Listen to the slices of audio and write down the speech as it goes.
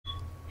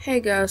Hey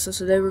guys, so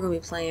today we're going to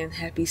be playing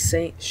Happy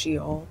Saint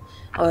Sheol.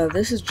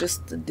 This is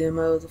just the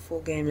demo. The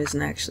full game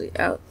isn't actually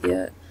out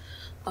yet.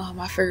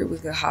 I figured we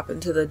could hop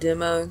into the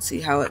demo and see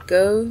how it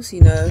goes.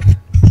 You know,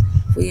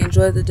 if we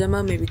enjoy the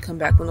demo, maybe come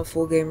back when the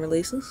full game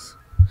releases.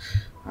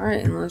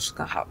 Alright, and let's just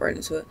gonna hop right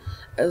into it.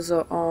 As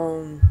a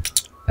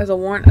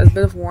bit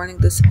of warning,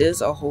 this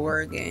is a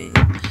horror game.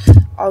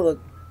 All the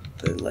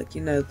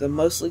the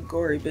mostly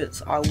gory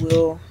bits I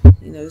will,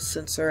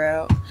 censor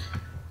out.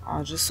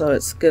 Just so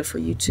it's good for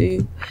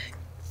YouTube.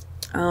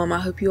 I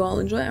hope you all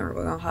enjoy it. We're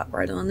gonna hop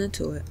right on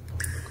into it.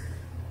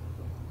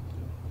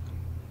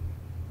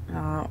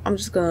 I'm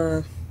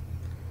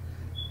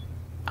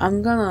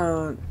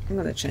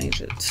gonna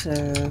change it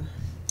to,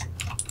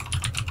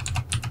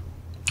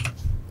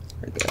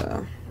 there we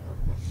go.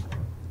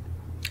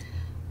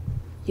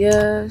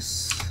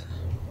 Yes.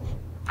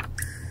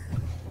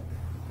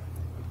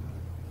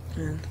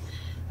 And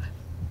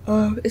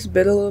it's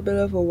been a little bit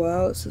of a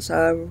while since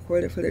I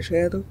recorded for the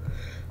channel.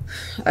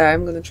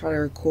 I'm gonna try to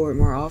record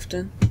more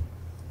often.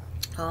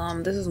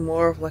 This is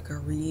more of like a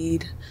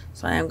read,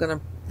 so I am gonna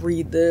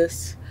read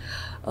this.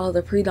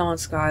 The pre-dawn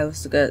sky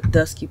was to get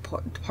dusky,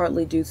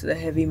 partly due to the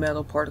heavy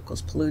metal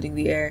particles polluting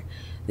the air.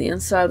 The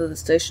inside of the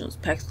station was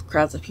packed with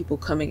crowds of people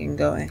coming and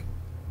going.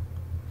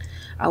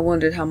 I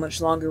wondered how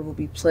much longer we'll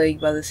be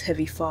plagued by this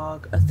heavy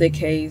fog, a thick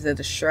haze that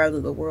has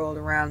shrouded the world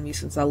around me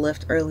since I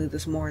left early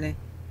this morning.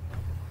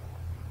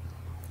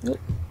 Nope.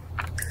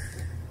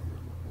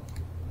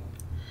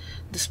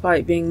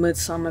 Despite being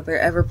midsummer, their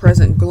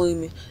ever-present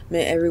gloom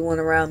meant everyone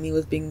around me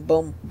was being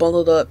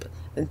bundled up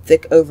in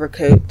thick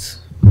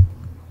overcoats.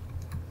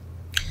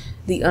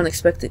 The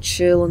unexpected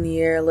chill in the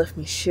air left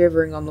me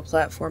shivering on the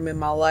platform in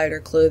my lighter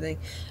clothing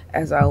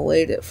as I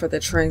waited for the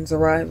train's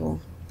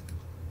arrival.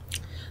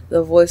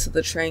 The voice of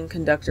the train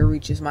conductor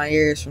reaches my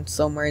ears from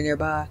somewhere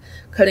nearby,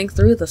 cutting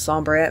through the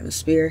somber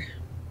atmosphere.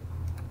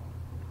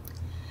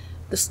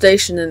 The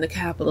station in the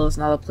capital is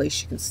not a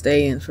place you can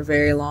stay in for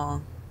very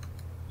long.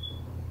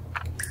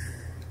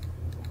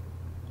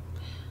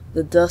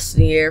 The dust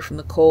in the air from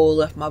the coal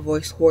left my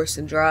voice hoarse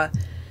and dry,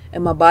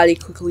 and my body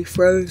quickly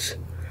froze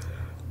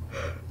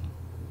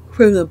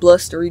from the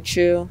blustery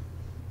chill.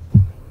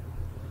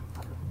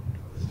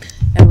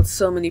 And with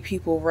so many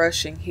people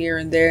rushing here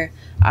and there,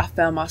 I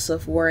found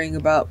myself worrying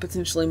about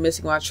potentially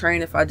missing my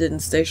train if I didn't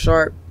stay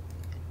sharp.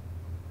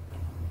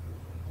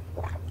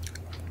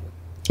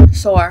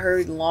 So I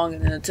hurried along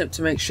in an attempt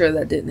to make sure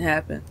that didn't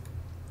happen.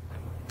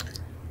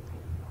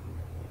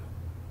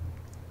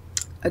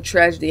 A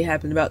tragedy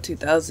happened about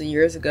 2,000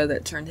 years ago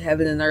that turned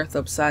heaven and earth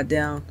upside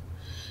down.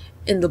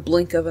 In the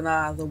blink of an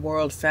eye, the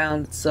world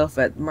found itself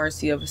at the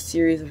mercy of a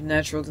series of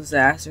natural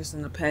disasters,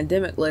 and the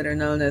pandemic later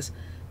known as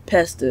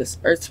pestis,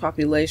 Earth's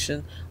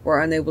population, were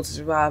unable to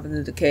survive in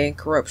the decay and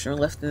corruption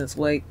left in its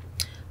wake.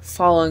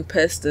 Following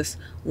pestis,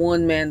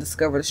 one man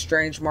discovered a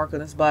strange mark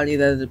on his body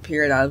that had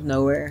appeared out of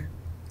nowhere.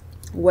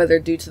 Whether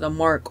due to the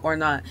mark or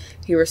not,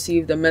 he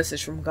received a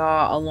message from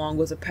God along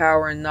with the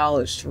power and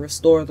knowledge to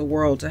restore the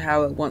world to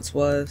how it once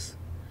was.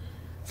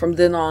 From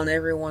then on,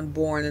 everyone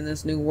born in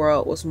this new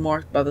world was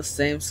marked by the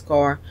same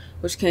scar,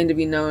 which came to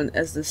be known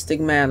as the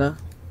stigmata.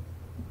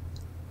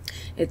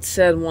 It's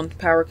said one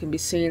power can be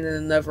seen and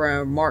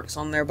another marks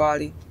on their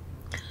body.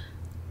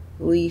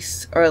 At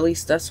least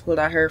that's what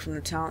I heard from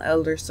the town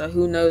elders, so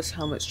who knows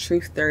how much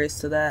truth there is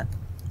to that.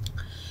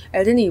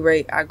 At any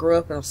rate, I grew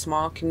up in a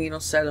small communal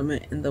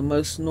settlement in the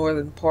most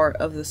northern part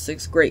of the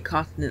 6 great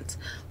continents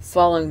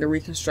following the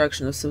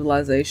reconstruction of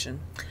civilization.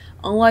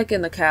 Unlike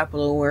in the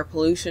capital, where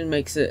pollution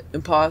makes it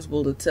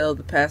impossible to tell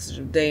the passage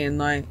of day and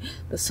night,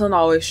 the sun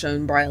always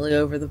shone brightly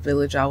over the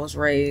village I was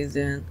raised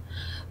in.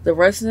 The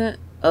resident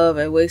of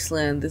a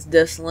wasteland, this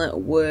desolate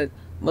would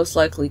most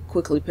likely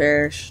quickly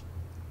perish,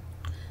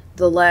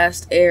 the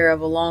last heir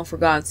of a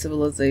long-forgotten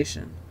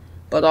civilization,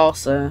 but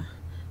also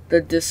the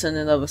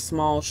descendant of a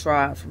small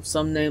tribe from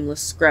some nameless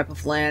scrap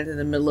of land in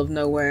the middle of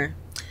nowhere.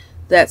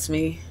 That's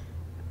me.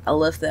 I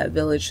left that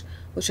village,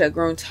 which had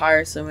grown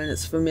tiresome in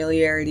its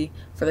familiarity,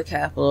 for the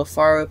capital, a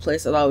faraway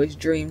place I'd always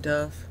dreamed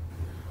of.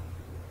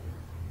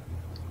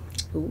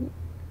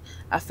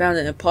 I found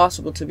it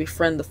impossible to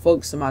befriend the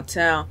folks in my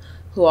town,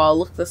 who all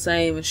looked the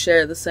same and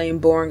shared the same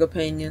boring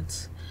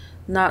opinions.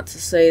 Not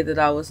to say that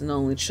I was an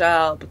only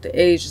child, but the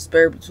age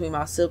disparity between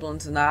my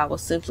siblings and I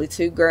was simply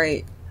too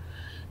great.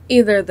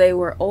 Either they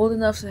were old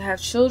enough to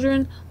have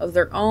children of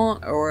their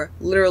own, or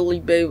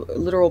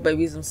literal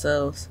babies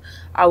themselves.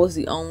 I was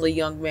the only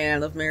young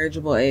man of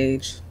marriageable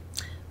age.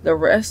 The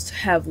rest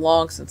have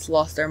long since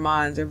lost their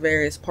minds or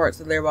various parts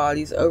of their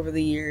bodies over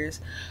the years,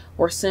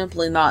 or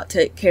simply not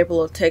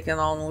capable of taking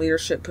on a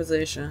leadership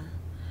position.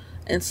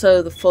 And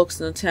so the folks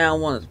in the town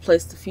wanted to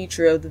place the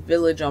future of the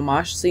village on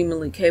my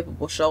seemingly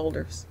capable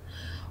shoulders.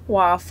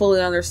 While I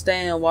fully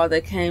understand why they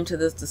came to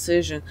this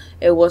decision,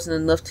 it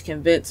wasn't enough to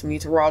convince me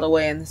to rot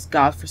away in this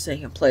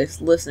godforsaken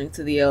place, listening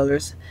to the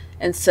elders'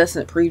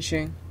 incessant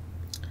preaching.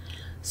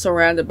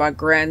 Surrounded by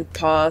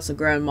grandpas and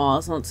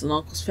grandmas, aunts and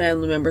uncles,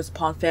 family members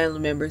upon family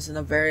members, and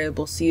a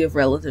variable sea of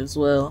relatives,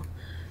 well,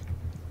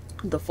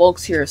 The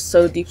folks here are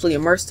so deeply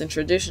immersed in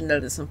tradition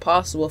that it's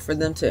impossible for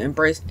them to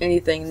embrace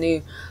anything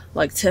new,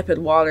 like tepid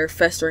water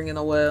festering in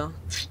a well.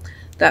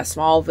 That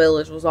small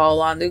village was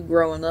all I knew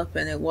growing up,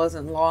 and it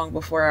wasn't long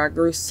before I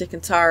grew sick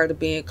and tired of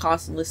being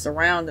constantly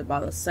surrounded by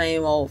the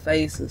same old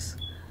faces.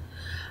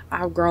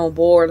 I've grown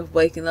bored of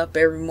waking up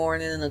every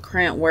morning in a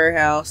cramped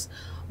warehouse,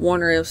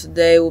 wondering if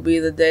today will be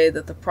the day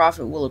that the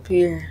prophet will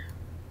appear.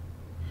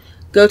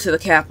 Go to the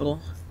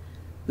capital.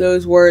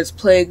 Those words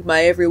plagued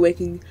my every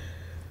waking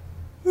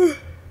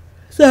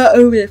thought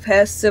over the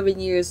past 7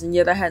 years, and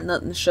yet I had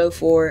nothing to show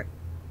for it,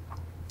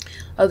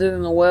 other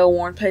than the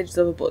well-worn pages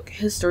of a book,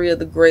 History of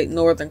the Great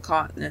Northern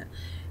Continent,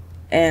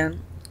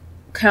 and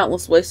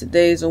countless wasted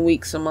days and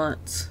weeks and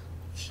months.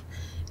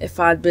 If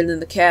I'd been in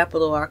the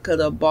capital, I could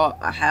have bought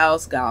a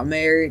house, got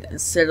married, and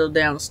settled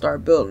down and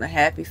started building a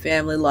happy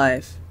family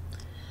life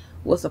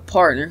with a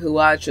partner who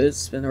I chose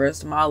to spend the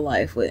rest of my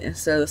life with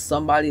instead of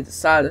somebody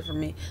decided for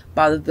me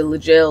by the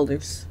village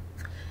elders.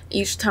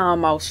 Each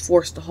time I was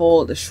forced to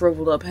hold the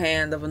shriveled up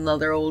hand of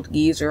another old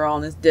geezer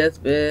on his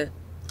deathbed,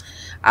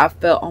 I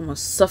felt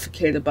almost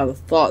suffocated by the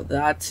thought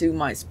that I too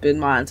might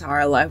spend my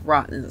entire life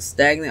rotting in a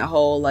stagnant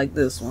hole like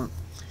this one,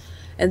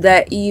 and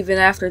that even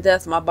after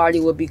death my body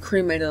would be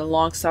cremated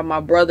alongside my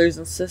brothers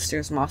and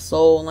sisters, my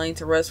soul laying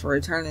to rest for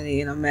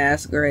eternity in a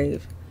mass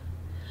grave,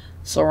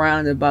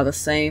 surrounded by the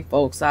same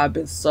folks I've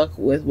been stuck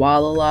with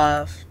while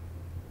alive.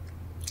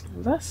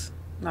 That's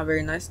not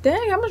very nice.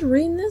 Dang, how much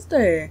reading is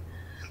there?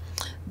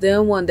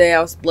 Then one day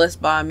I was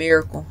blessed by a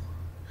miracle.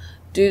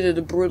 Due to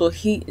the brutal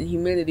heat and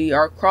humidity,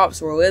 our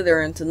crops were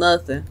withering to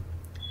nothing,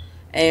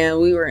 and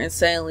we were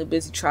insanely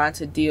busy trying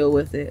to deal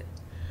with it,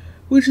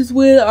 which is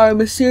when our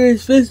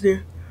mysterious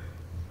visitor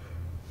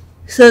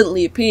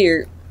suddenly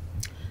appeared.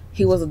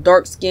 He was a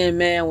dark-skinned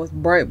man with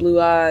bright blue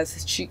eyes,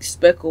 his cheeks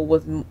speckled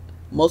with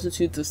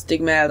multitudes of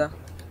stigmata.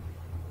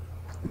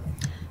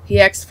 He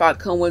asked if I'd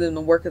come with him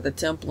to work at the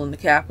temple in the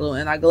capital,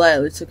 and I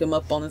gladly took him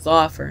up on his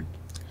offer.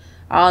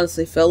 I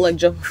honestly felt like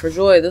jumping for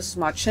joy. This was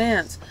my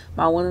chance,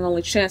 my one and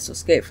only chance to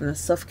escape from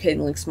this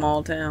suffocatingly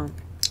small town,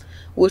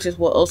 which is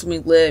what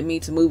ultimately led me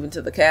to move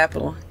into the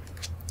capital.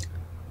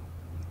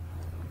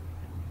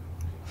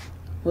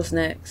 What's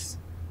next?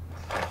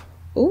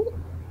 Ooh.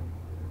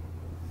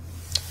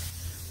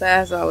 But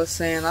as I was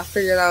saying, I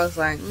figured I was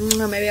like,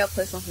 maybe I'll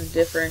play something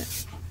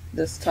different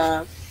this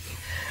time.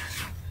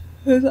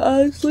 Because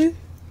honestly,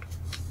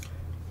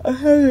 I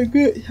had a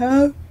good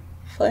time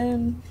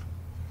playing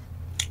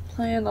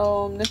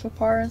Nick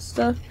Papar and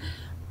stuff,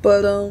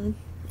 but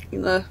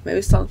maybe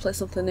it's time to play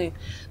something new.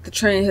 The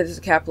train headed to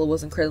the capital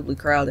was incredibly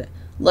crowded.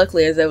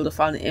 Luckily, I was able to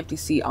find an empty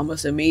seat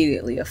almost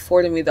immediately,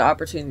 affording me the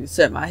opportunity to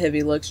set my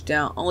heavy luggage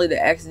down, only to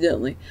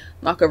accidentally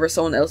knock over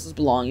someone else's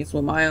belongings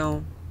with my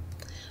own.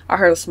 I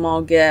heard a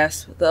small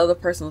gasp. The other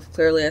person was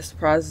clearly as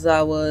surprised as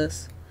I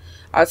was.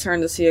 I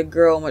turned to see a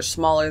girl much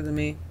smaller than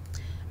me,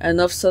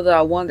 enough so that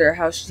I wondered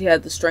how she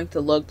had the strength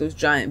to lug those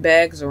giant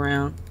bags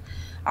around.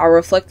 I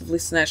reflectively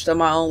snatched up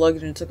my own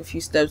luggage and took a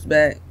few steps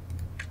back.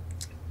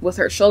 With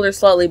her shoulders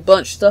slightly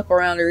bunched up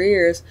around her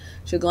ears,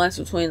 she glanced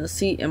between the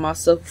seat and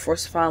myself before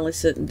finally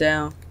sitting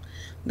down.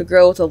 The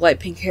girl with the light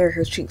pink hair,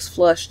 her cheeks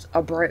flushed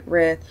a bright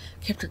red,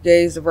 kept her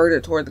gaze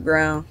averted toward the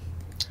ground.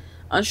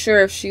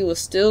 Unsure if she was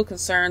still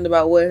concerned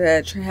about what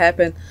had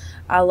happened,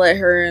 I let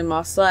her in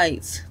my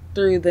sights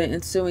through the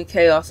ensuing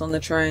chaos on the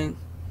train.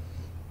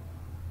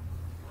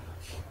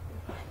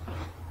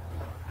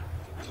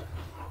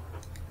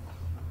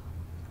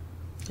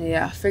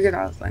 Yeah, I figured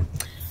I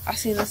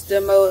seen this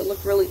demo, it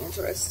looked really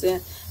interesting.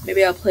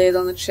 Maybe I'll play it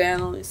on the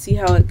channel and see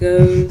how it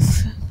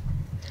goes.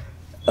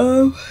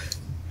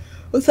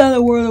 Without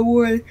a word of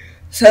warning,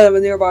 set of a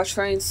nearby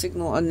train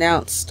signal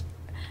announced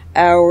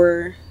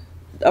our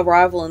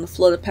arrival, and the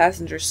flood of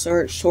passengers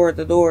surged toward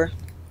the door.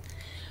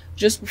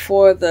 Just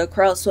before the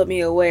crowd swept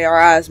me away, our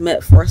eyes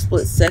met for a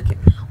split second.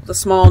 With a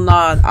small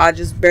nod, I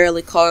just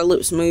barely caught her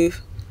lips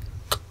move.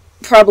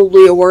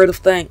 Probably a word of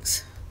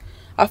thanks.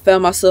 I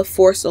found myself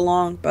forced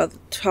along by the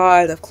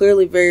tide of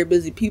clearly very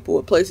busy people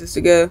with places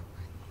to go.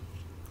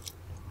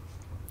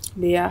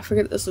 But yeah, I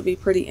figured this would be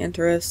pretty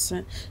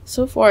interesting.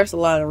 So far, it's a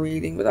lot of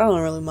reading, but I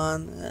don't really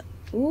mind that.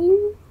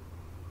 Ooh.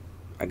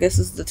 I guess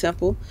this is the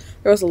temple.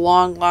 There was a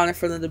long line in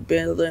front of the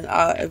building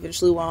I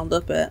eventually wound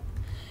up at.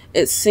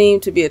 It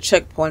seemed to be a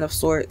checkpoint of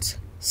sorts.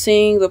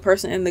 Seeing the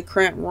person in the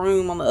cramped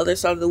room on the other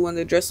side of the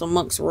window dressed in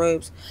monk's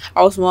robes,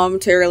 I was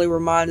momentarily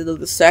reminded of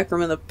the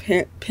sacrament of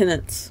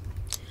penance.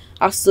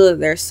 I stood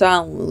there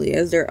silently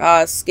as their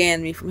eyes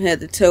scanned me from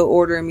head to toe,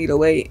 ordering me to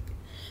wait.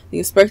 The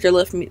inspector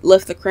left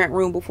the cramped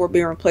room before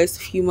being replaced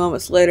a few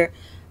moments later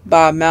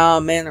by a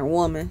mild-mannered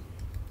woman.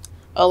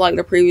 Unlike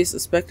the previous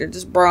inspector,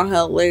 this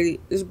brown-haired lady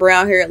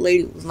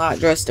was not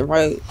dressed in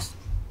robes.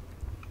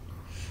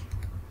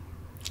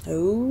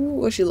 Ooh,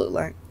 what she look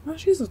like? Oh,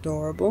 she's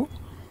adorable.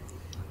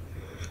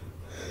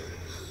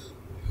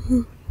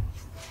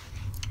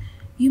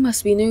 You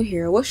must be new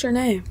here. What's your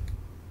name?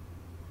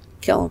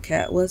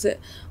 Cat, was it?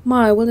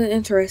 My, what an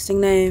interesting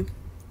name.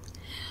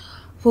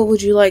 What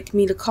would you like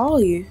me to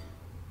call you?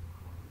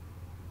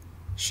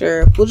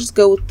 Sure, we'll just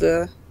go with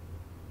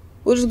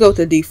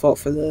the default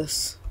for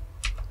this.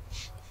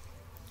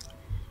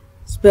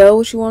 Spell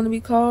what you want to be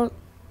called?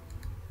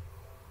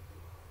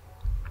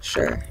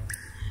 Sure.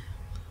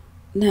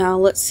 Now,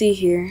 let's see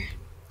here.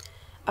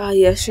 Ah,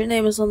 yes, your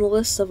name is on the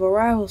list of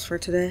arrivals for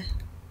today.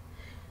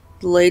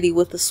 The lady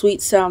with the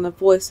sweet sounding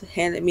voice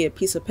handed me a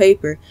piece of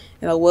paper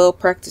in a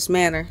well-practiced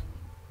manner.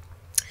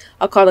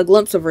 I caught a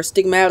glimpse of her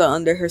stigmata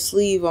under her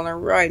sleeve on her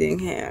writing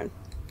hand.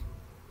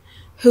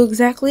 Who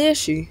exactly is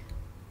she?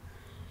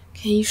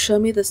 Can you show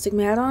me the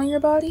stigmata on your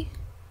body?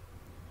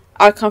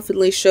 I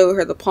confidently show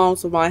her the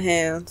palms of my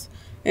hands,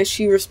 and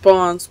she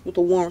responds with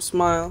a warm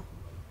smile.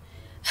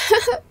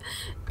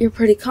 You're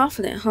pretty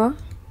confident, huh?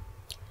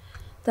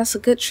 That's a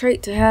good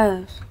trait to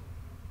have.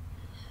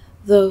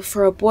 Though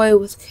for a boy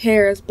with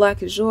hair as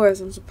black as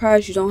yours, I'm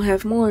surprised you don't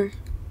have more.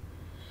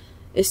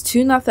 Is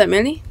two not that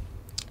many?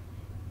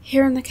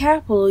 Here in the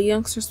capital,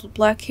 youngsters with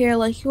black hair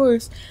like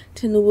yours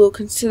tend to wield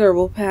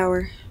considerable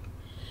power,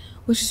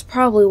 which is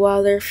probably why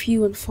they're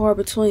few and far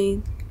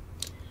between.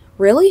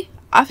 Really?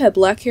 I've had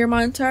black hair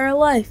my entire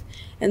life,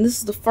 and this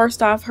is the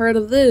first I've heard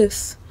of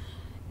this.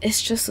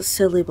 It's just a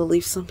silly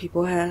belief some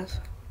people have.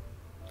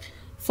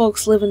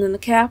 Folks living in the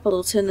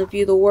capital tend to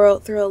view the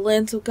world through a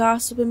lens of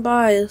gossip and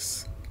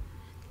bias.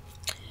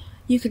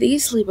 You could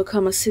easily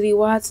become a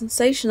citywide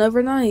sensation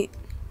overnight.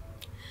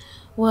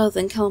 Well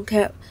then,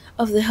 Cap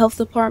of the health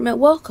department,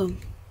 welcome.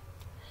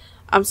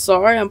 I'm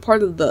sorry, I'm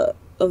part of the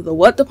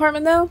what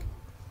department now?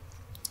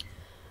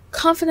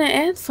 Confident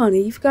and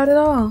funny, you've got it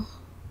all.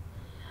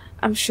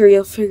 I'm sure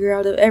you'll figure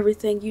out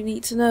everything you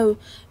need to know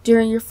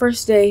during your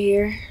first day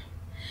here.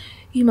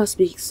 You must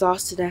be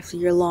exhausted after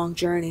your long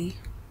journey.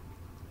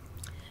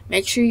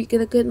 Make sure you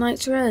get a good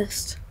night's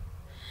rest.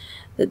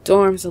 The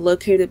dorms are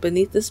located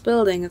beneath this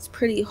building. It's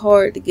pretty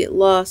hard to get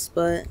lost,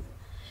 but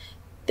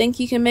think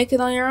you can make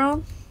it on your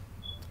own?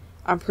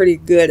 I'm pretty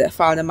good at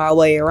finding my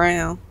way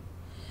around.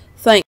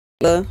 Thank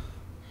you.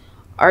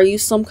 Are you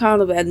some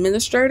kind of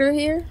administrator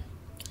here?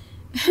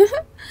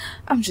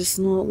 I'm just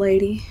an old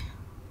lady.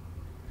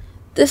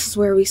 This is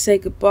where we say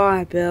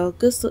goodbye, Belle.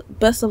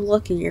 Best of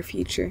luck in your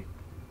future.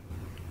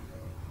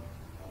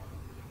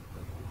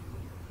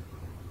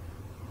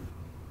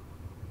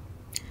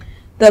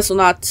 That's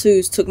when I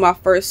too took my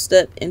first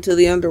step into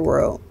the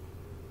underworld.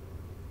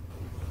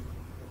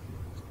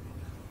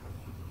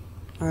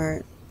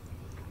 Alright.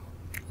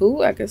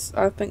 Ooh, I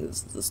think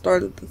this is the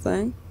start of the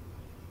thing.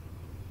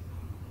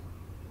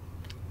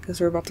 Guess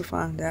we're about to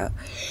find out.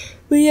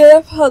 But yeah,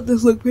 I thought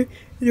this looked pretty.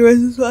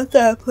 Anyways, this is what I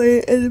thought I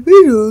played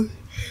individuals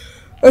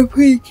are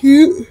pretty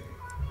cute.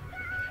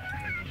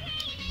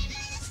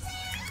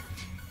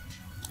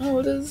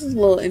 Oh, this is a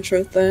little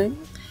intro thing.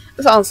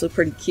 It's honestly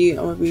pretty cute,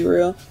 I'm gonna be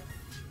real.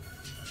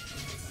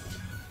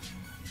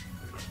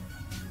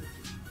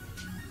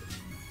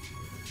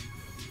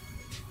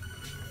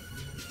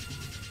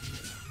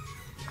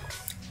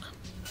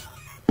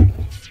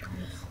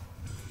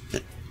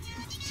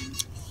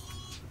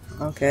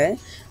 Okay,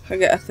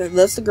 I think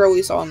that's the girl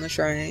we saw on the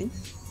train.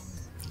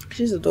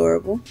 She's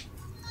adorable.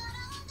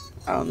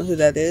 I don't know who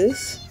that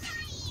is.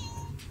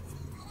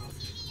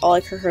 I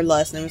like her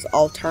last name is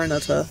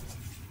Alternata.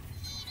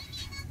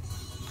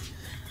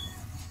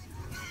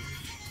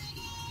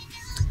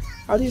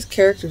 All these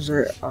characters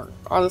are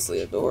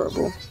honestly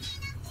adorable.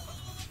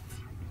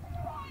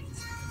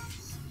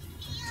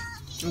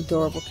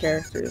 Adorable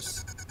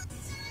characters.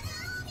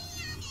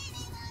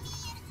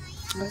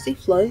 Is he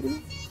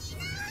floating?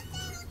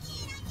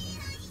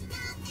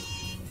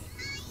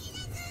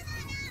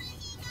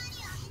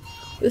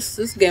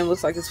 This game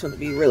looks like it's going to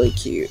be really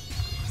cute.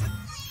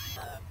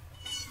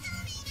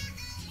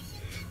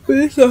 But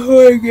it's a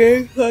horror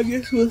game, so I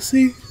guess we'll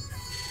see.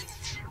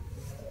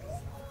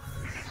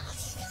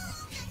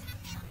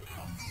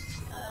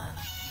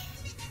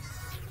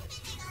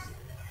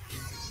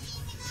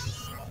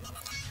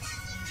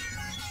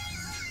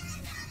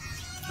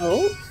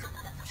 Oh.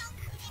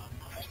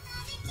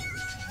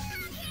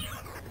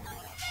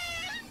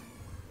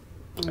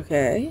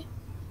 Okay.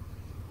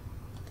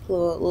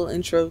 Little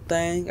intro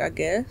thing, I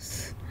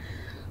guess.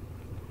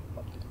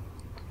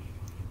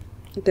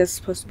 I guess it's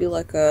supposed to be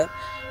like a...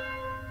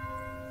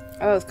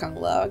 Oh, it's kind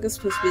of loud. I guess it's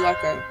supposed to be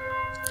like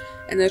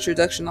an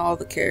introduction to all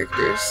the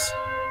characters.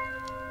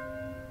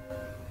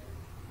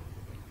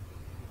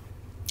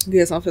 I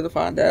guess I'm finna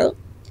find out.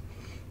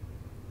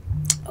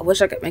 I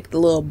wish I could make the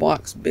little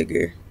box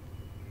bigger.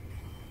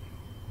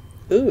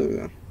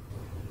 Ooh.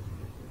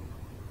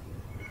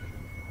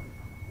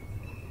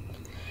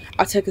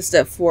 I take a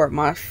step forward.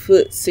 My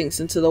foot sinks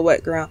into the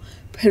wet ground.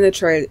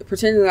 Penetrated.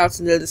 Pretending not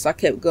to notice, I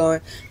kept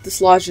going,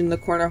 dislodging the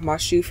corner of my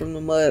shoe from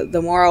the mud.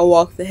 The more I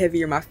walk, the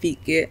heavier my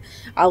feet get.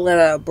 I let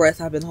out a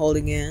breath I've been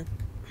holding in.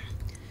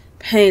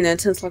 Pain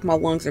intense, like my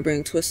lungs are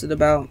being twisted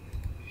about.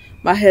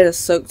 My head is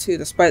soaked too,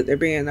 despite there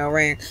being no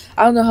rain.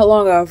 I don't know how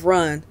long I've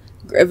run.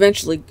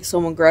 Eventually,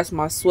 someone grasps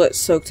my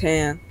sweat-soaked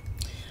hand.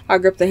 I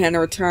grip the hand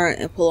in return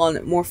and pull on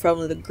it more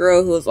firmly. The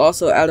girl, who is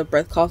also out of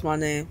breath, calls my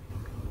name.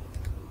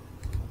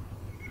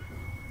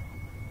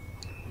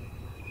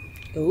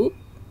 Ooh.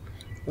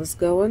 What's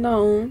going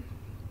on?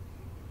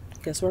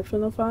 Guess we're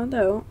finna find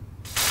out.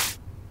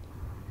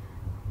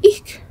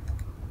 Eek!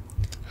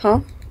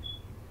 Huh?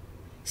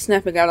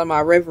 Snapping out of my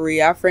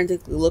reverie, I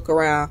frantically look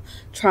around,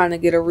 trying to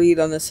get a read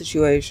on the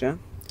situation.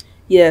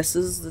 Yes,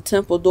 this is the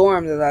temple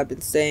dorm that I've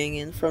been staying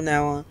in from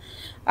now on.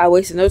 I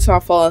wasted no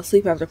time falling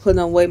asleep after putting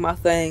away my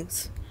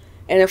things.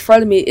 And in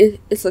front of me,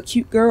 it's a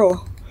cute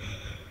girl.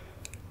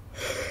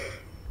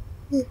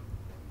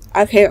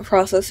 I can't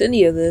process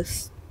any of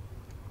this.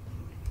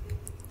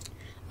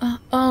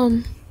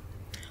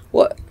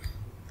 What?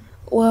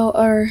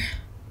 Well,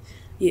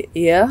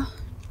 yeah?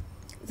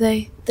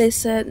 They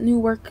said new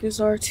workers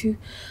are to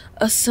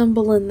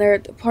assemble in their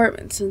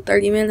departments in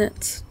 30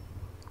 minutes.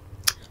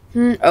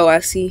 Oh, I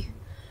see.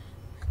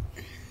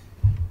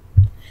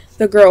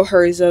 The girl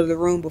hurries out of the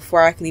room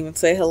before I can even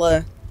say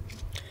hello.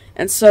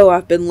 And so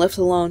I've been left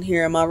alone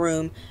here in my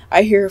room.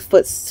 I hear her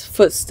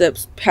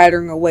footsteps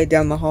pattering away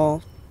down the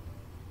hall.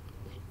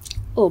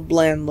 A little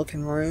bland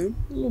looking room.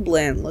 A little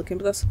bland looking,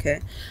 but that's okay.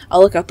 I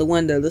look out the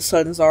window. The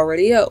sun is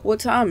already up. What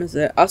time is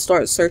it? I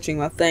start searching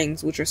my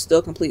things, which are still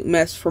a complete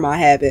mess for my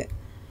habit.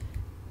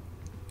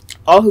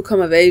 All who come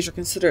of age are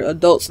considered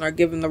adults and are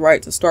given the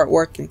right to start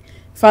working.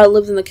 If I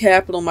lived in the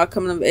capital, my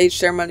coming of age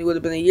ceremony would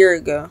have been a year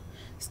ago.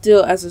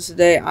 Still, as of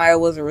today, I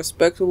was a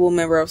respectable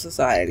member of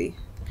society.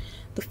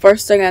 The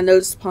first thing I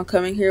noticed upon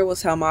coming here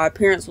was how my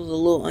appearance was a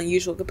little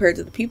unusual compared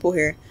to the people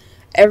here.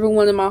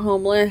 Everyone in my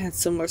homeland had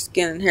similar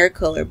skin and hair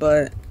color,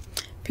 but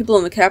people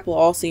in the capital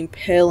all seemed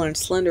paler and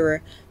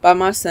slenderer. By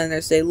my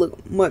standards, they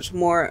looked much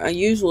more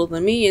unusual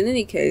than me. In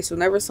any case,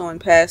 whenever someone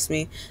passed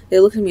me, they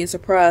looked at me in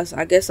surprise.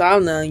 I guess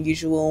I'm the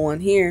unusual one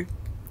here.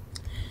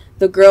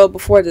 The girl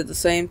before did the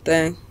same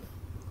thing.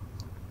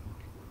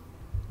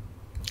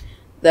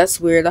 That's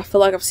weird. I feel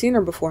like I've seen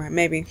her before.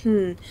 Maybe.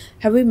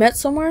 Have we met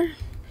somewhere?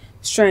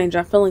 Strange.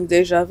 I'm feeling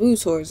deja vu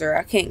towards her.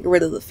 I can't get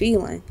rid of the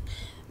feeling.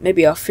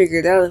 Maybe I'll figure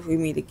it out if we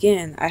meet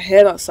again. I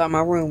head outside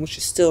my room, which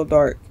is still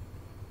dark.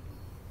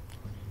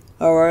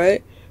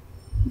 Alright.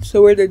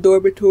 So we're in the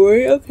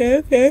dormitory.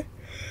 Okay.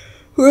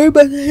 We're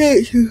about to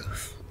head to.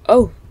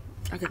 Oh,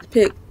 I got to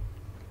pick.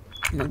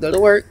 I'm gonna go to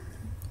work.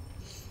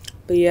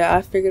 But yeah,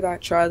 I figured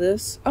I'd try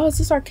this. Oh, is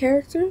this our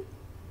character?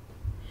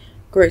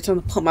 Great,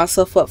 time to pump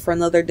myself up for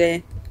another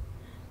day.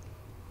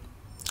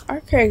 Our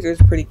character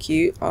is pretty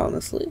cute,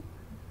 honestly.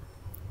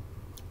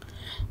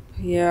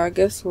 Yeah, I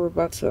guess we're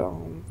about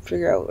to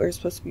figure out what we're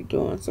supposed to be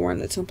doing. So we're in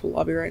the temple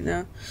lobby right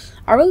now.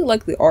 I really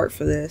like the art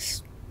for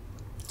this.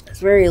 It's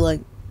very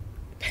like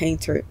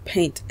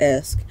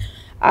paint-esque.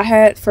 I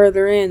had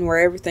further in where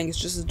everything is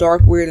just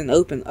dark, weird, and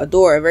open. A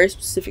door, a very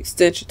specific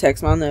stench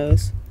attacks my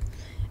nose.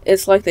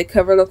 It's like they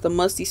covered up the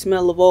musty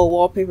smell of old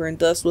wallpaper and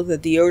dust with a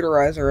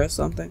deodorizer or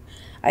something.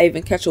 I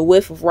even catch a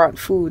whiff of rotten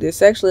food.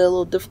 It's actually a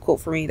little difficult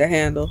for me to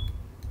handle.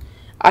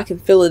 I can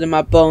feel it in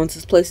my bones.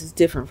 This place is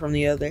different from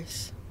the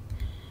others.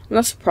 I'm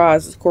not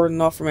surprised it's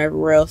cordoned off from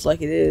everywhere else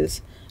like it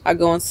is. I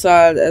go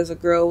inside as a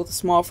girl with a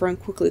small friend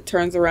quickly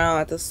turns around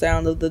at the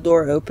sound of the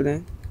door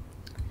opening.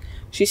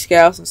 She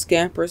scowls and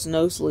scampers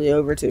nosily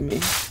over to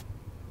me.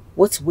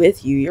 What's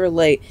with you? You're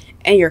late.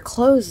 And your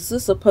clothes? Is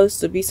this supposed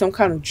to be some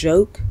kind of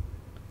joke?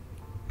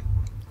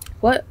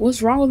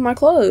 What's wrong with my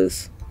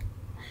clothes?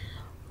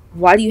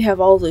 Why do you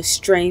have all those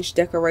strange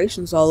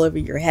decorations all over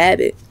your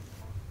habit?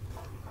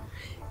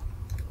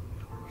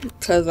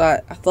 Because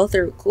I thought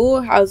they were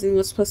cool. I was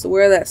even supposed to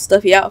wear that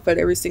stuffy outfit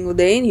every single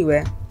day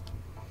anyway.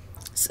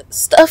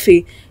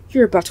 Stuffy?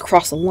 You're about to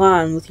cross a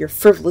line with your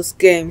frivolous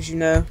games, you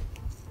know.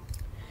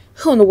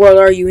 Who in the world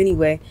are you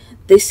anyway?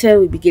 They said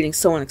we'd be getting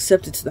someone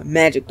accepted to the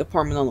magic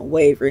department on the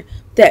waiver.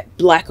 That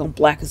black on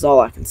black is all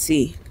I can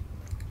see.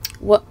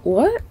 What?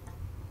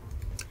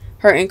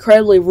 Her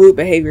incredibly rude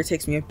behavior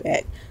takes me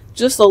aback.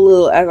 Just a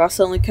little, as I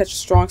suddenly catch a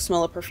strong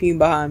smell of perfume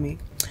behind me.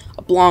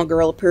 A blonde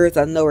girl appears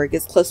out of nowhere,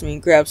 gets close to me,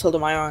 and grabs hold of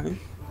my arm.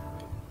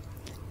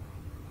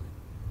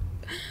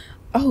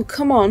 Oh,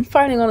 come on,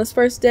 fighting on his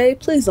first day?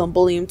 Please don't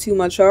bully him too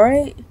much,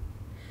 alright?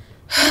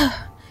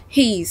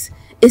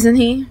 Isn't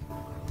he?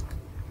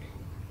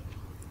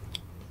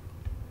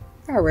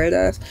 I red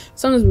eyes.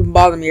 Something's been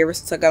bothering me ever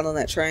since I got on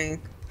that train.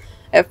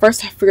 At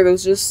first I figured it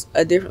was just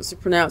a difference in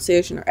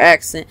pronunciation or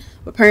accent,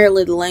 but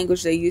apparently the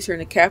language they use here in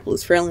the capital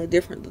is fairly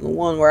different than the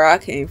one where I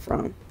came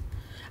from.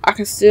 I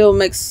can still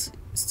make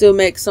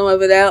some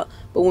of it out,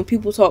 but when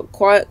people talk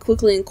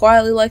quickly and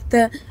quietly like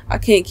that, I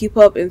can't keep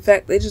up. In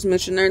fact, they just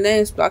mentioned their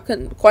names, but I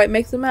couldn't quite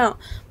make them out.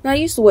 Not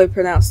used to the way to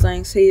pronounce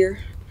things here.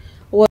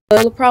 Well,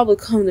 it'll probably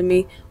come to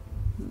me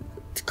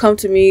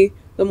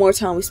the more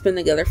time we spend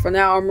together. For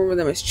now, I'll remember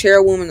them as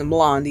Chairwoman and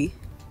Blondie.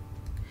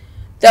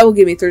 That will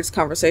get me through this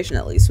conversation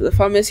at least, but if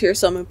I mishear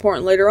something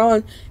important later on,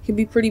 it can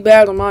be pretty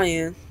bad on my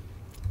end.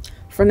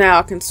 For now,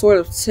 I can sort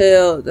of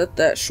tell that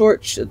the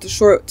short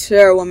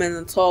chairwoman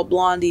and the tall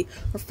Blondie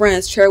are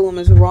friends.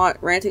 Chairwoman is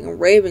ranting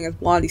and raving as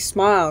Blondie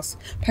smiles,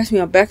 passes me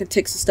on back and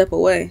takes a step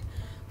away.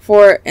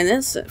 For an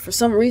instant, for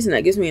some reason,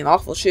 that gives me an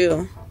awful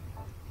chill.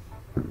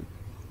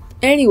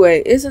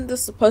 Anyway, isn't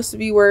this supposed to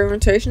be where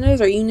orientation is?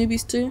 Are you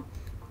newbies too?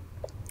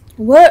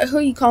 What? Who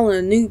are you calling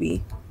a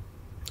newbie?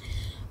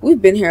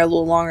 We've been here a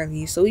little longer than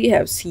you, so we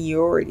have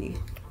seniority.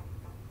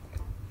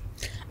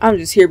 I'm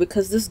just here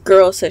because this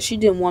girl said she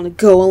didn't want to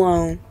go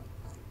alone.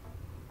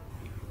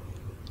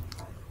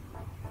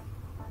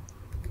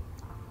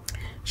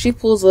 She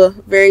pulls a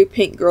very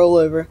pink girl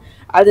over.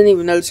 I didn't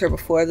even notice her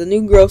before. The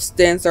new girl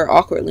stands there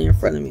awkwardly in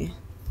front of me.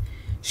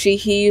 She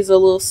heaves a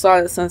little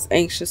sigh that sounds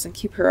anxious and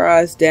keeps her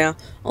eyes down,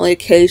 only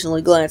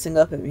occasionally glancing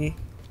up at me.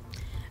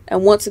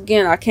 And once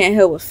again, I can't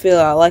help but feel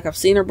like I've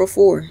seen her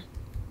before.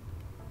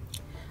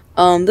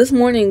 This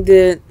morning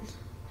did...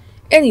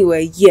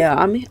 Anyway, yeah,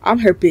 I'm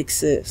her big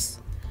sis.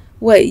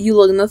 Wait, you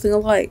look nothing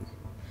alike.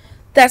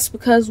 That's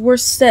because we're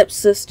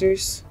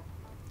stepsisters.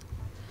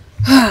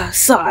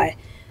 Sigh.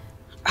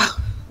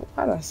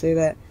 Why did I say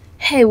that?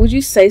 Hey, would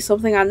you say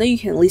something? I know you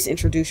can at least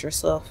introduce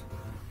yourself.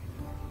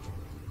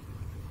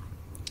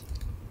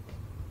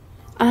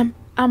 I'm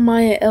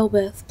Maya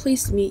Elbeth.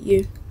 Pleased to meet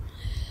you.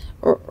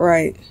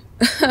 Right.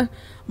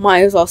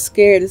 Maya's all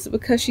scared. Is it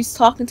because she's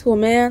talking to a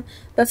man?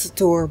 That's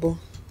adorable.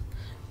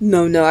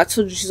 No, I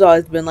told you she's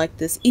always been like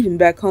this, even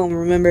back home,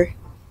 remember?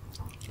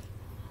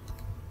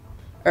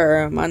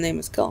 My name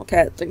is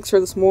Cat. Thanks for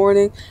this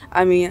morning.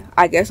 I mean,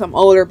 I guess I'm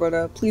older,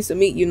 but pleased to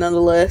meet you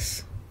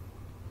nonetheless.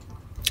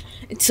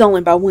 It's only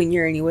about 1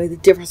 year anyway. The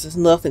difference is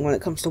nothing when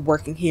it comes to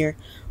working here.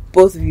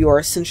 Both of you are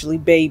essentially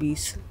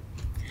babies.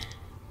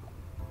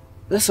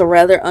 That's a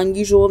rather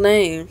unusual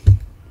name.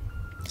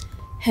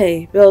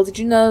 Hey, Belle, did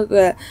you know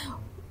that...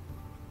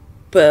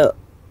 But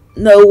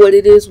know what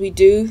it is we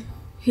do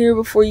here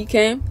before you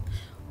came?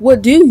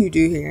 What do you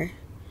do here?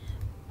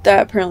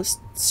 That apparently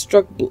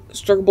struck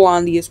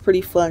Blondie as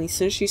pretty funny.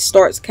 Since she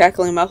starts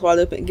cackling, mouth wide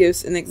open, and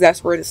gives an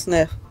exasperated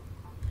sniff.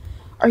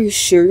 Are you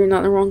sure you're not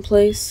in the wrong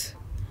place?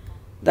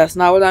 That's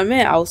not what I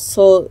meant. I was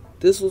told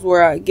this was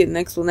where I'd get an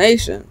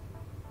explanation.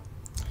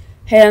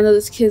 Hey, I know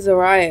this kid's a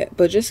riot,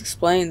 but just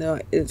explain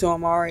it to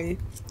him already.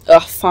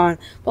 Ugh, fine.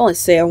 But only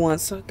say it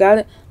once. Got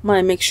it?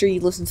 Maya, make sure you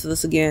listen to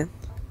this again.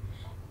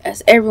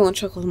 As everyone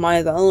chuckles,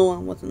 Maya, the only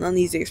one with an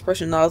uneasy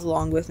expression, nods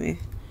along with me.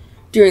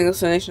 During the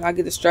explanation, I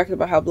get distracted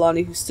by how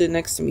Blondie, who stood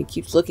next to me,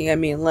 keeps looking at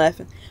me and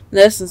laughing. In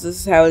essence, this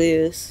is how it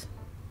is.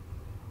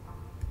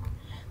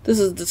 This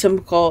is the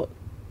temple.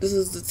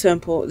 This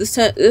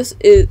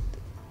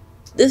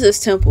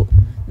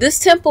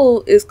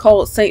temple is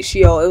called St.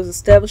 Sheol. It was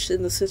established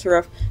in the center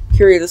of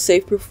Curia to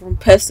save people from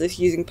pestilence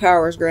using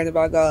powers granted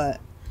by God.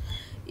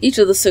 Each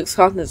of the 6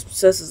 continents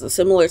possesses a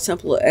similar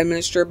temple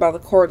administered by the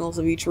cardinals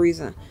of each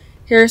region.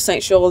 Here,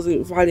 St. Sheol is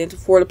divided into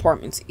 4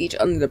 departments, each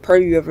under the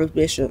purview of a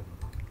bishop.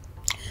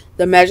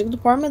 The magic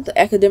department, the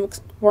academic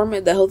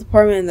department, the health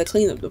department, and the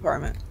cleanup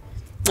department.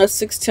 Of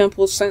 6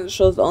 temples, St.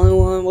 Sheol is the only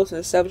one with an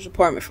established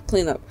department for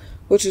cleanup,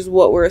 which is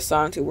what we're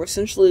assigned to. We're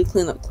essentially a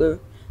cleanup crew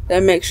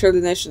that makes sure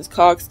the nation's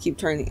cogs keep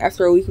turning.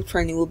 After a week of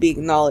training, we'll be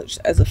acknowledged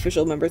as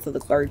official members of the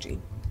clergy.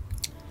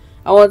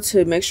 I wanted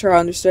to make sure I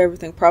understood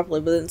everything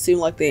properly, but it didn't seem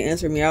like they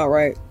answered me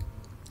outright.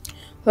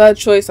 Without a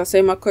choice, I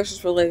save my questions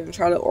for later and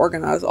try to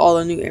organize all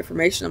the new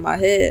information in my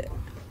head.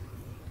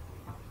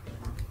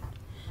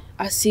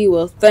 I see.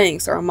 Well,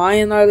 thanks. Are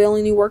Maya and I the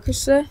only new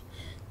workers today?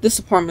 This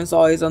department's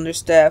always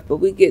understaffed, but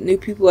we get new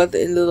people at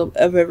the end of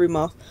every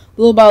month.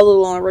 Little by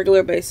little on a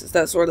regular basis,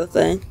 that sort of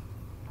thing.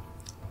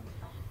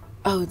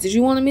 Oh, did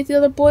you want to meet the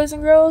other boys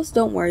and girls?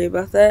 Don't worry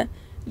about that.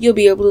 You'll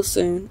be able to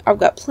soon. I've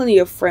got plenty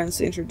of friends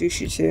to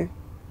introduce you to.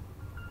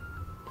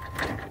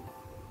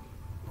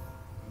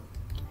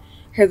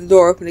 Hear the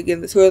door open again.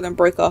 The 2 of them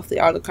break off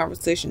the idle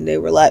conversation they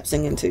were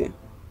lapsing into.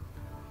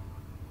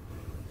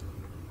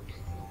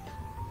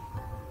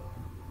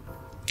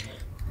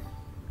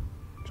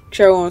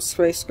 Carolyn's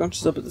face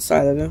scrunches up at the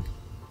side of him.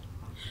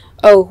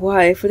 Oh,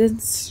 why, if it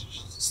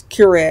isn't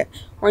Curate,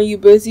 aren't you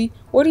busy?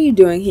 What are you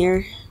doing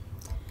here?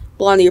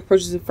 Blondie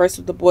approaches him first,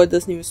 but the boy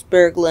doesn't even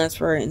spare a glance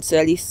for her.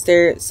 Instead, he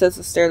sets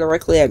to stare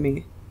directly at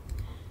me.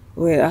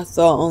 Wait, I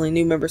thought only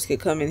new members could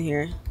come in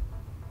here.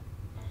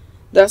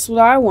 That's what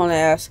I want to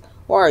ask.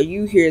 Why are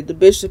you here? The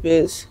bishop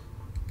is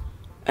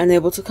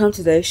unable to come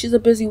today. She's a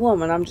busy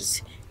woman. I'm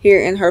just here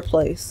in her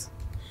place.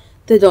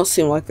 They don't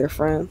seem like they're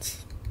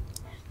friends.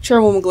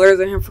 Chairwoman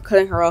glares at him for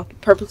cutting her off, but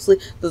purposely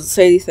doesn't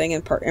say anything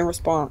in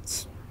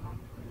response.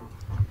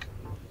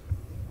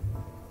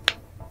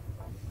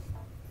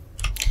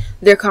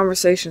 Their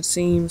conversation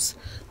seems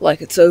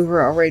like it's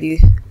over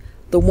already.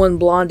 The one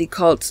Blondie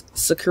called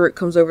Securate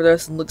comes over to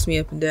us and looks me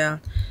up and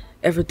down.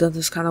 Ever done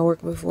this kind of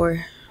work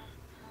before?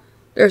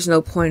 There's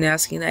no point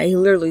asking that. He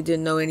literally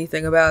didn't know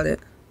anything about it.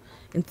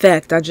 In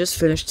fact, I just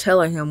finished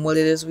telling him what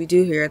it is we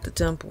do here at the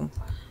temple.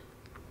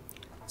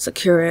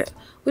 Securate,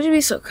 would you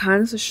be so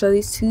kind as to show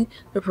these 2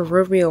 the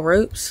proverbial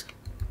ropes?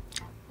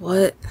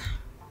 What?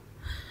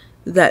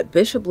 That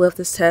bishop left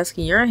this task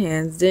in your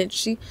hands, didn't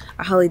she?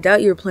 I highly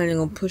doubt you were planning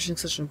on pushing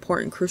such an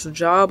important, crucial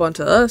job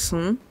onto us,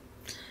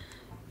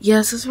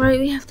 Yes, that's right.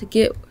 We have to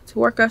get to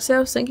work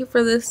ourselves. Thank you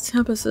for this,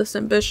 temp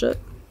assistant bishop.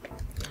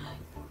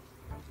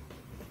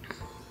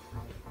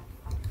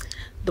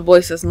 The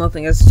boy says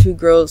nothing as the 2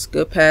 girls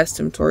go past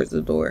him towards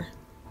the door.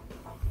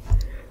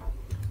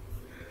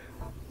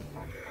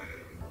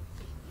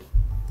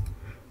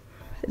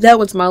 That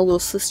one's my little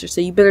sister,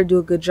 so you better do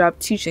a good job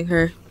teaching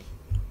her.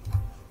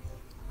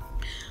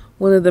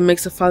 One of them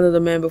makes a fun of the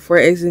man before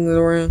exiting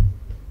the room.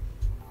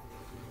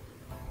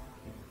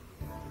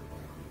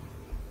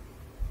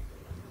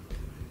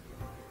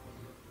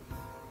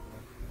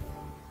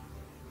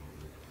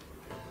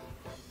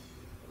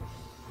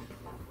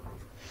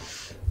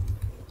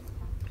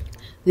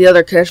 The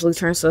other casually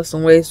turns to us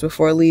and waves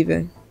before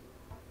leaving.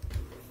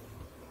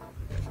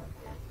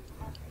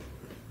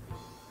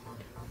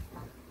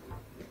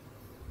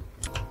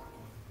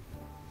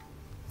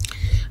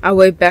 I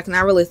wave back,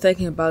 not really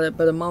thinking about it,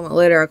 but a moment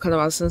later I come to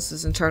my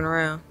senses and turn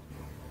around.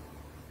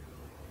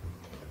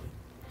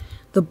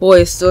 The boy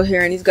is still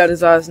here and he's got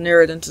his eyes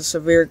narrowed into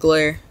severe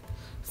glare.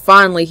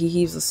 Finally, he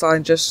heaves a sigh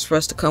and gestures for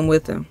us to come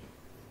with him.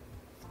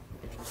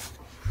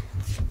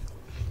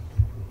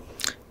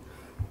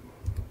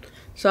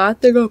 So I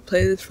think I'll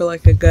play this for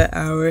like a good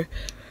hour.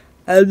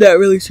 I'm not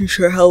really too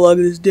sure how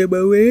long this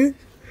demo is.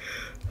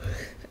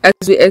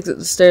 As we exit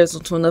the stairs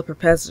onto an upper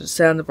passage, the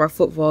sound of our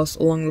footfalls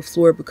along the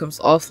floor becomes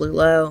awfully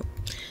loud.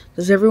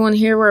 Does everyone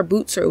here wear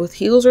boots or with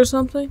heels or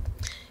something?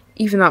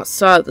 Even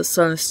outside, the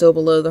sun is still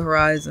below the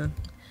horizon.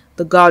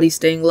 The gaudy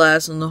stained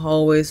glass on the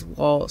hallway's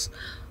wall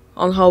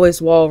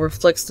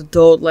reflects the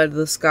dulled light of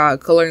the sky,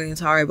 coloring the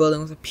entire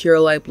building with a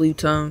pure light blue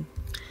tone.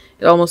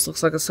 It almost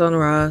looks like a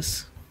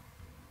sunrise.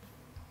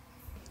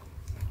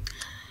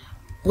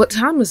 What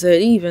time is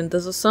it even?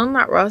 Does the sun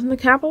not rise in the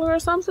capital or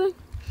something?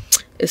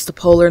 It's the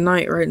polar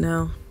night right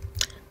now.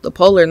 The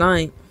polar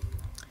night?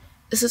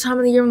 It's the time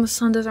of the year when the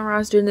sun doesn't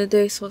rise during the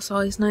day, so it's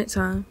always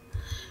nighttime.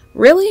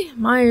 Really?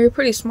 Maya, you're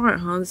pretty smart,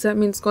 huh? Does that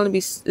mean it's going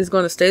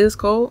to stay this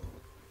cold?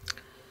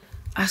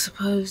 I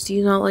suppose. Do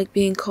you not like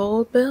being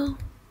cold, Bill?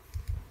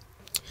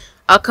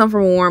 I come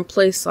from a warm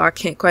place, so I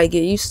can't quite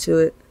get used to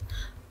it.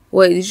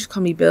 Wait, did you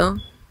call me Bill?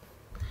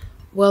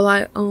 Well,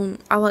 I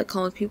like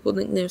calling people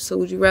nicknames, so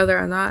would you rather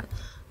I not?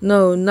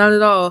 No, not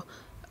at all.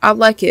 I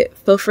like it.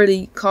 Feel free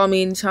to call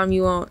me anytime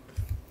you want.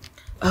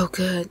 Oh,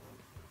 good.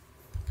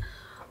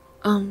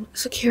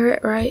 It's a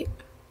carrot, right?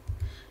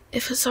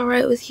 If it's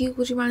alright with you,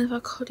 would you mind if I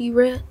called you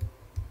Red?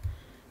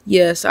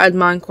 Yes, I'd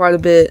mind quite a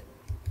bit.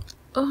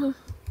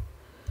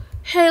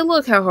 Hey,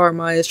 look how hard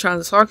Maya is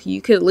trying to talk to you.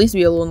 You could at least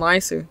be a little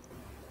nicer.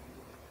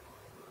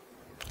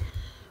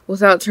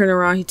 Without turning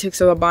around, he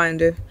takes out a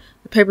binder.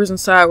 The papers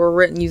inside were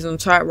written using a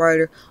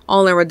typewriter,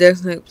 all in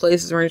designated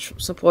places ranged from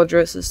simple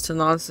addresses to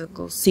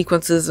nonsensical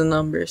sequences and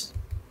numbers.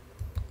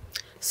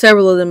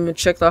 Several of them have been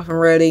checked off and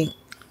ready.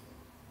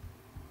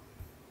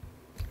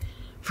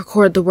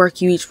 Record the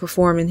work you each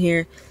perform in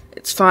here.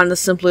 It's fine to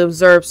simply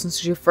observe since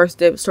it's your first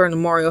day, but starting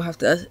tomorrow you'll have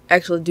to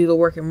actually do the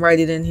work and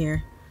write it in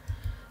here.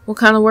 What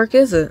kind of work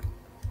is it?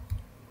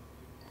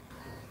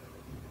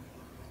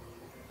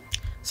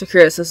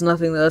 Security says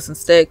nothing to us,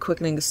 instead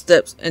quickening his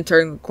steps and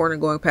turning the corner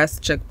going past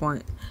the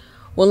checkpoint.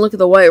 One look at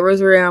the white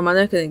rosary around my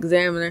neck and the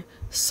examiner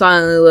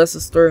silently lets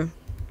us through.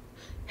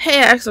 Hey,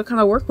 I asked what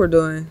kind of work we're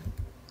doing.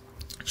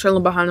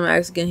 Trailing behind him, I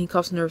ask again. He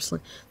coughs nervously.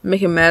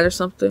 Make him mad or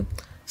something?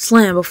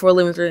 Slam! Before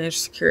leaving through the entrance,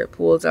 security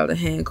pulls out a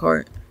hand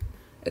cart.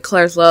 It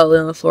clatters loudly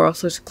on the floor,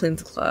 also to clean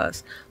the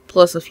class,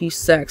 plus a few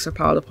sacks are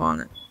piled upon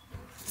it.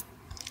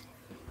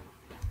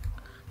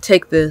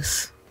 Take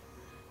this,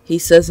 he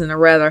says in a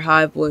rather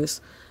high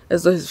voice,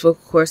 as though his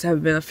vocal cords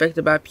haven't been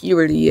affected by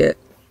puberty yet.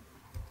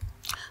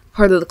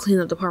 Part of the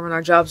cleanup department,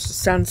 our job is to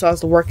sanitize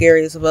the work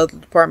areas of other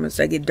departments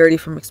that get dirty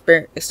from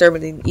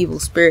exterminating evil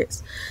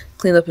spirits,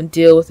 clean up and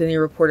deal with any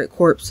reported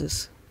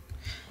corpses,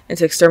 and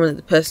to exterminate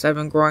the pests that have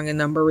been growing in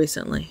number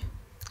recently.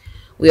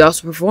 We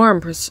also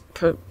perform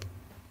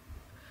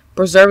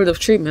preservative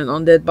treatment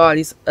on dead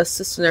bodies,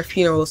 assist in their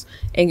funerals,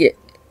 and get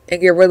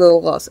rid of the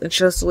lost, and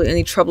just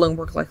any troubling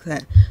work like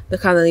that. The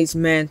kind that needs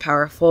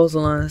manpower falls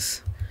on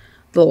us.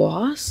 The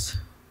lost?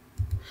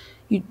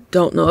 You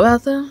don't know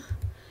about them?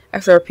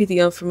 After I repeat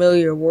the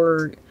unfamiliar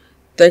word,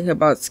 thinking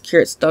about it,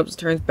 Carrot stops and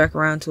turns back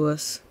around to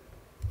us.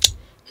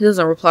 He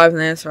doesn't reply with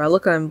an answer. I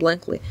look at him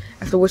blankly,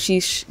 after which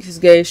his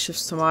gaze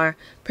shifts to Maya.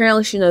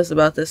 Apparently she knows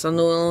about this. I'm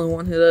the only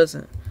one who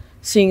doesn't.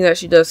 Seeing that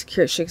she does,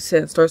 Carrot shakes his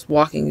head and starts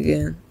walking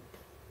again.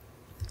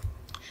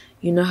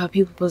 You know how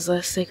people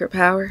possess sacred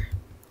power?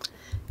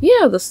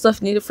 Yeah, the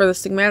stuff needed for the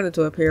stigmata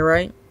to appear,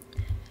 right?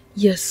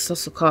 Yes, it's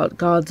also called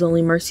God's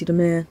only mercy to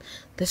man.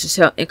 That's just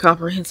how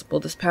incomprehensible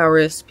this power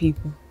is to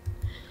people.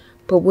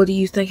 But what do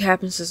you think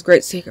happens to this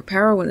great sacred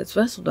power when its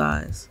vessel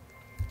dies?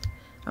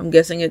 I'm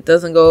guessing it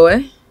doesn't go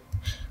away?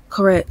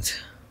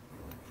 Correct.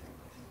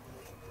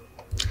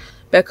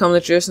 Back home, the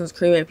traditions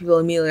cremate people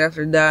immediately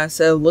after they die.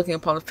 Instead of looking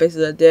upon the faces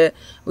of the dead,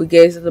 we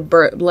gaze at the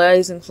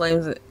blazing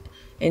flames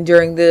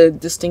enduring the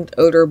distinct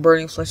odor of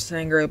burning flesh and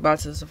anger about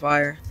to the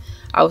fire.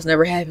 I was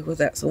never happy with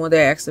that, so one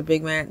day I asked the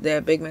big man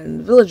in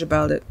the village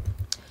about it.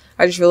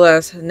 I just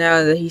realized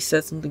now that he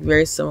said something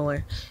very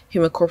similar.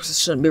 Human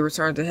corpses couldn't be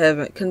returned to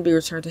heaven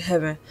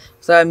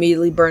without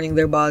immediately burning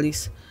their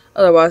bodies.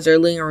 Otherwise, their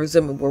lingering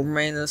resentment will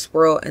remain in this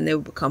world, and they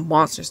will become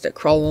monsters that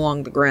crawl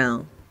along the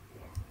ground.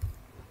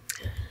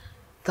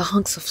 The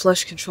hunks of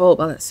flesh controlled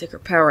by that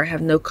sacred power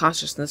have no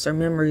consciousness or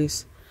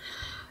memories.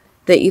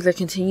 They either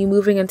continue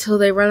moving until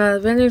they run out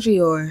of energy,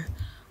 or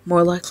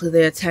more likely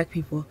they attack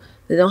people.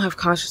 They don't have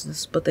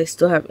consciousness, but they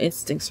still have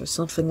instincts or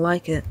something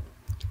like it.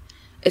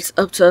 It's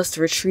up to us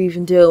to retrieve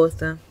and deal with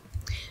them.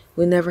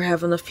 We never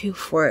have enough people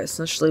for it.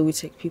 Essentially, we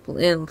take people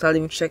in without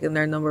even checking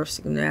their number of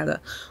stigmata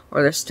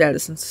or their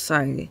status in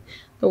society.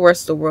 The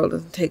rest of the world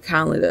doesn't take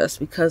kindly to us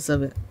because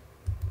of it.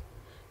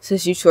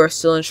 Since you two are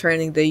still in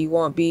training, though, you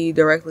won't be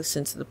directly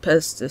sent to the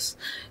pestis.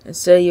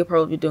 Instead, you'll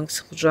probably be doing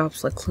simple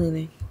jobs like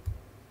cleaning.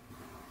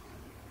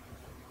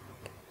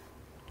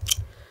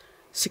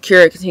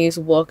 Secure continues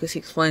to walk as he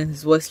explains,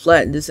 his voice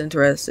flat and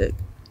disinterested.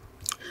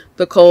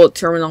 The cold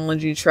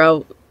terminology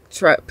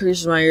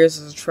pierces my ears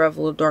as I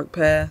travel a dark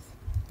path.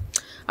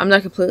 I'm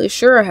not completely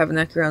sure I have an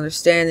accurate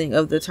understanding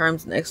of the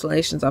terms and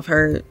explanations I've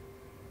heard.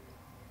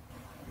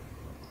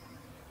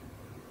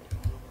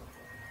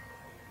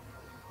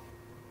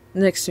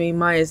 Next to me,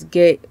 Maya's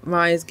gait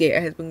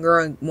has been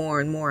growing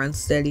more and more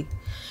unsteady.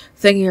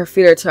 Thinking her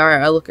feet are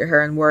tired, I look at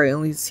her and worry,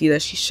 only to see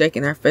that she's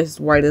shaking, her face as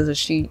white as a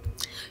sheet.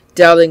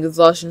 Doubting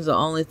exhaustion is the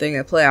only thing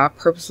at play, I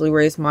purposely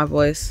raised my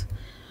voice.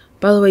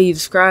 By the way you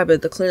describe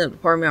it, the cleanup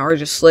department are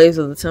just slaves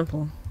of the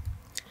temple.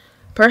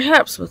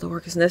 Perhaps, but the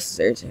work is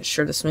necessary to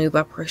ensure the smooth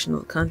operation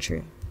of the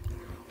country.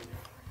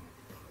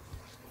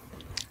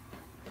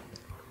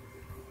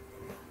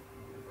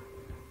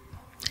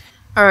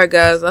 Alright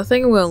guys, I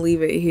think I'm going to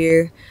leave it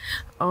here.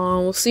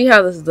 We'll see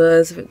how this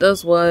does. If it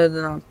does well,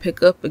 then I'll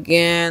pick up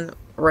again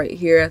right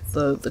here at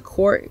the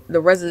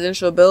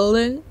residential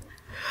building.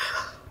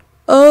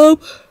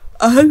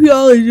 I hope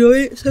y'all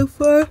enjoy it so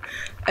far,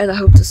 and I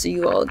hope to see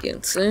you all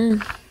again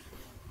soon.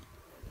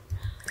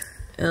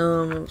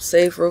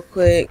 Save real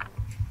quick,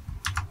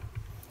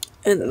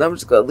 and then I'm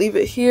just gonna leave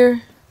it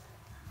here.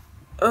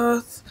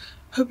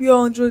 Hope you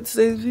all enjoyed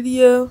today's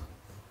video,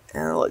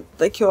 and I'd like to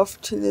thank you all for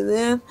tuning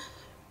in,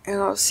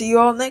 and I'll see you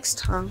all next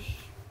time.